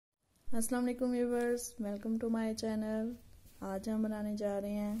अस्सलाम वालेकुम viewers, welcome to my channel. आज हम बनाने जा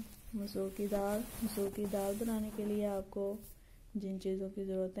रहे हैं मसूर की दाल। मसूर की दाल बनाने के लिए आपको जिन चीज़ों की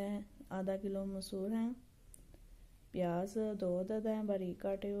ज़रूरत है, आधा किलो मसूर हैं, प्याज 2 अदद हैं बारीक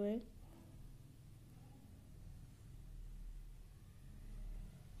काटे हुए,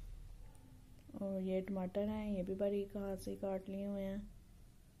 और ये टमाटर हैं, ये भी बारीक हाथ से काट लिए हुए हैं,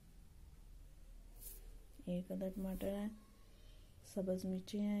 1 अदद टमाटर हैं। सब्ज़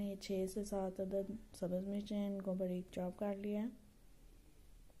मिर्ची हैं, ये 6 से 7 अदद सब्ज़ मिर्ची हैं, इनको बारीक चॉप कर लिया है।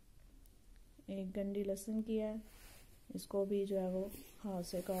 1 गंडी लहसुन की है, इसको भी जो है वो हाथ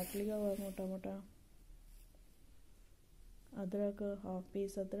से काट लिया हुआ है मोटा मोटा। अदरक 1/2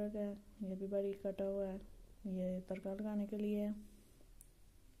 पीस अदरक है, ये भी बारीक कटा हुआ है, ये तड़का लगाने के लिए है।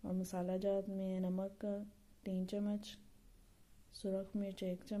 और मसाला जात में नमक 3 चम्मच, सुरख मिर्च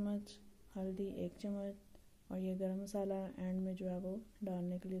 1 चम्मच, हल्दी 1 चम्मच, और ये गरम मसाला एंड में जो है वो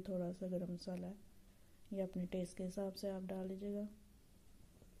डालने के लिए थोड़ा सा गरम मसाला है, ये अपने टेस्ट के हिसाब से आप डाल लीजिएगा।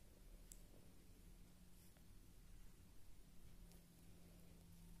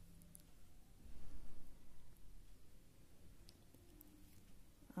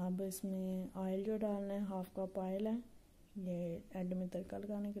 अब इसमें ऑयल जो डालना है 1/2 कप ऑयल है, ये एंड में तड़का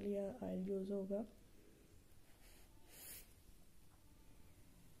लगाने के लिए ऑयल यूज़ होगा।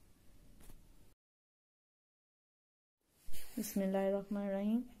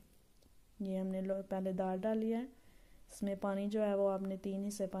 बिस्मिल्लाहिर्रहमानिर्रहीम। ये हमने पहले दाल डाली है, इसमें पानी जो है वो आपने 3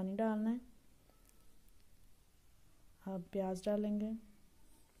 हिस्से पानी डालना है। अब प्याज डालेंगे,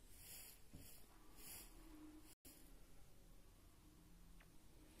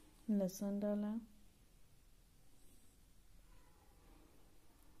 लहसुन डाला,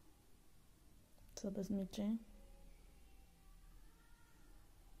 सब्ज़ मिर्चें,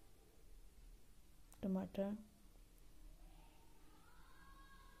 टमाटर,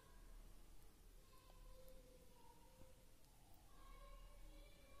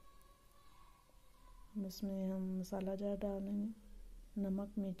 इसमें हम मसाला जार डालेंगे,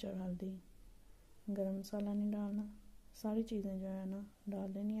 नमक मिर्च और हल्दी, गरम मसाला नहीं डालना, सारी चीज़ें जो है ना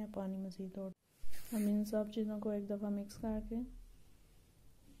डाल देनी है, पानी मज़ीद और। हम इन सब चीज़ों को एक दफ़ा मिक्स करके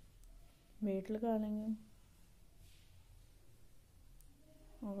वेट लगा लेंगे,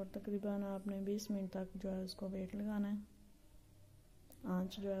 और तकरीबन आपने 20 मिनट तक जो है उसको वेट लगाना है।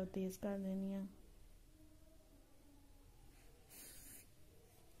 आंच जो है तेज़ कर देनी है।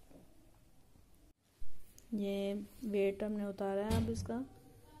 ये वेट हमने उतारा है, अब इसका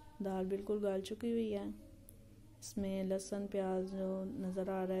दाल बिल्कुल गल चुकी हुई है। इसमें लहसुन प्याज जो नज़र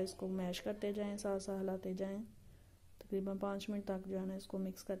आ रहा है इसको मैश करते जाएं, साथ साथ हिलाते जाएं, तकरीबन 5 मिनट तक जो है ना इसको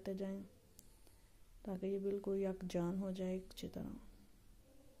मिक्स करते जाएं, ताकि ये बिल्कुल यकजान हो जाए अच्छी तरह।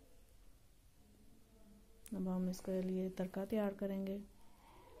 अब हम इसके लिए तड़का तैयार करेंगे।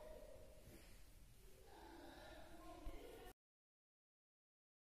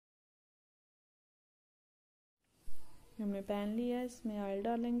 हमने पैन लिया है, इसमें ऑयल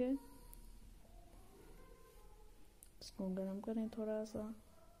डालेंगे, इसको गरम करें थोड़ा सा,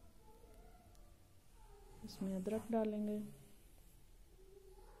 इसमें अदरक डालेंगे,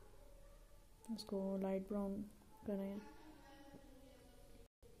 इसको लाइट ब्राउन करें।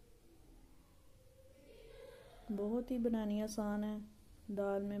 बहुत ही बनानी आसान है,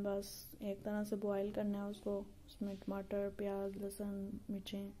 दाल में बस एक तरह से बॉईल करना है उसको, उसमें टमाटर प्याज लहसुन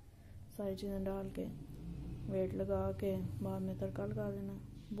मिर्चें सारी चीज़ें डाल के वेट लगा के बाद में तड़का लगा देना।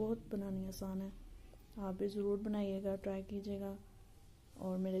 बहुत बनानी आसान है, आप भी ज़रूर बनाइएगा, ट्राई कीजिएगा,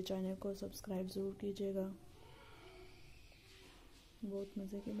 और मेरे चैनल को सब्सक्राइब ज़रूर कीजिएगा। बहुत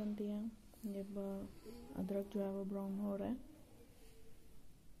मज़े की बनती है। ये अदरक जो है वो ब्राउन हो रहा है।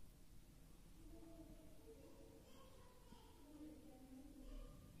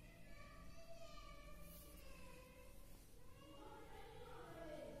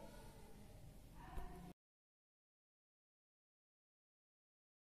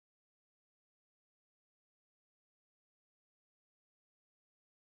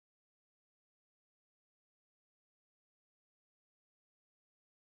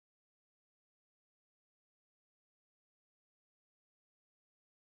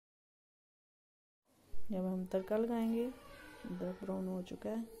 जब हम तड़का लगाएंगे, अदरक ब्राउन हो चुका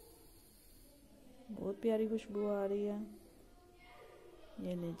है, बहुत प्यारी खुशबू आ रही है।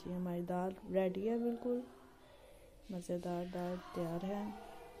 ये लीजिए हमारी दाल रेडी है, बिल्कुल मज़ेदार दाल तैयार है।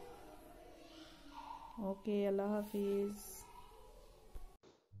 ओके, अल्लाह हाफिज़।